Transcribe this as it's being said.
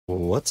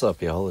What's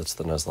up, y'all? It's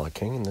the Nuzlocke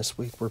King, and this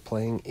week we're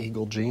playing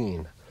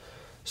Eaglejean.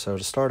 So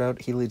to start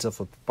out, he leads off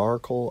with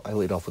Barkle, I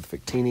lead off with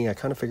Victini. I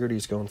kind of figured he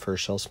was going for a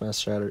Shell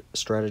Smash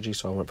strategy,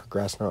 so I went for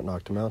Grass Knot,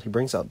 knocked him out. He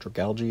brings out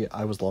Dragalge.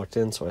 I was locked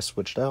in, so I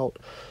switched out.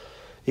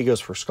 He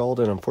goes for Scald,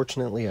 and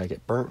unfortunately I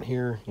get burnt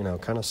here.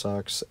 Kind of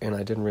sucks, and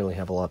I didn't really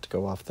have a lot to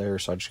go off there,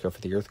 so I just go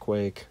for the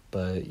Earthquake.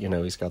 But,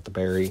 he's got the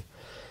berry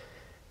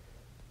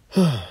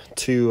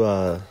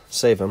to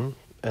save him.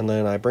 And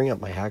then I bring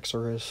up my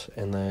Haxorus,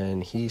 and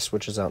then he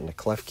switches out into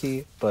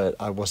Klefki, but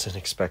I wasn't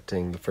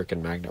expecting the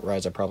freaking Magnet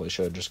Rise. I probably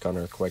should have just gone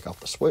Earthquake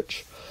off the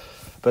switch,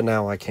 but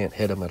now I can't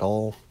hit him at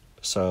all.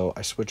 So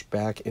I switch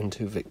back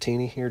into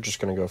Victini here, just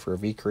going to go for a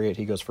V-Create.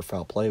 He goes for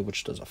Foul Play,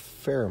 which does a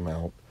fair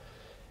amount,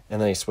 and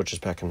then he switches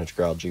back into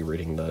Dragalge,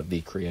 reading the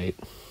V-Create.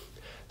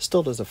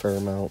 Still does a fair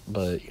amount,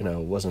 but,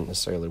 wasn't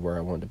necessarily where I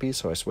wanted to be,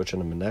 so I switch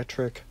into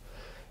Manectric.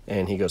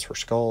 And he goes for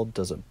Scald,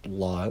 does a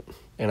lot,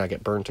 and I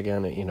get burnt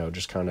again,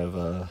 just kind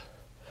of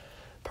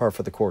par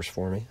for the course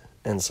for me.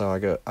 And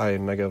so I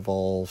Mega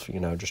Evolve,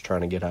 just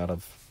trying to get out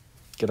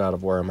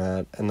of where I'm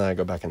at, and then I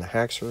go back into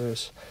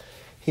Haxorus.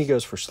 He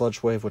goes for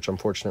Sludge Wave, which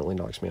unfortunately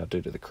knocks me out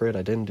due to the crit.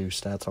 I didn't do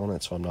stats on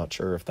it, so I'm not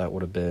sure if that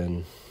would have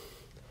been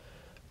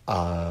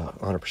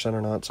 100%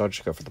 or not, so I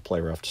just go for the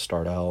Play Rough to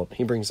start out.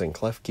 He brings in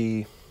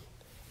Klefki.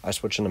 I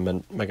switch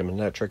into Mega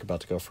Manectric,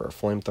 about to go for a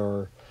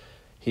Flamethrower.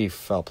 He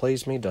foul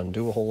plays me, doesn't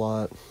do a whole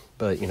lot,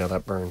 but,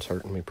 that burn's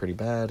hurting me pretty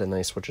bad, and then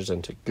he switches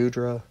into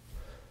Goodra.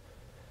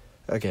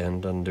 Again,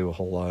 doesn't do a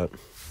whole lot.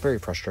 Very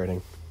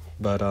frustrating.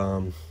 But,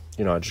 I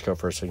just go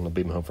for a Signal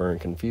Beam Hover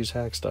and Confuse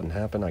Hex. Doesn't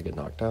happen, I get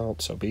knocked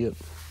out, so be it.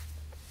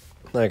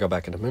 Then I go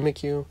back into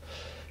Mimikyu.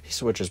 He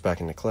switches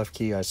back into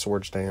Klefki. I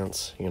Swords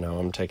Dance.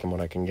 I'm taking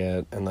what I can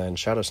get, and then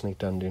Shadow Sneak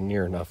doesn't do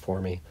near enough for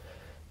me.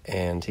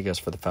 And he goes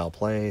for the Foul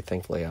Play.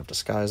 Thankfully, I have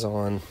Disguise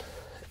on.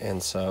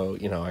 And so,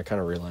 I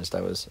kind of realized I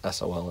was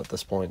SOL at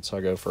this point. So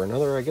I go for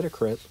another, I get a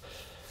crit.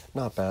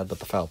 Not bad, but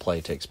the Foul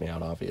Play takes me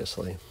out,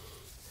 obviously.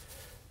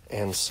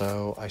 And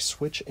so I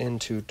switch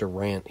into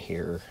Durant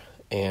here.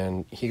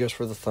 And he goes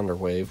for the Thunder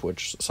Wave,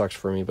 which sucks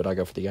for me, but I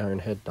go for the Iron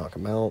Head, knock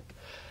him out.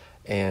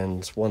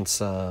 And once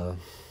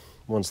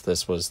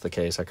this was the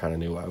case, I kind of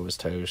knew I was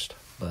toast.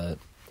 But,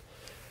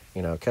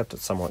 kept it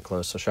somewhat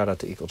close. So shout out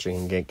to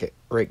Eaglejean,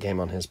 great game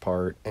on his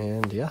part.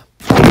 And yeah,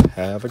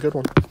 have a good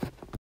one.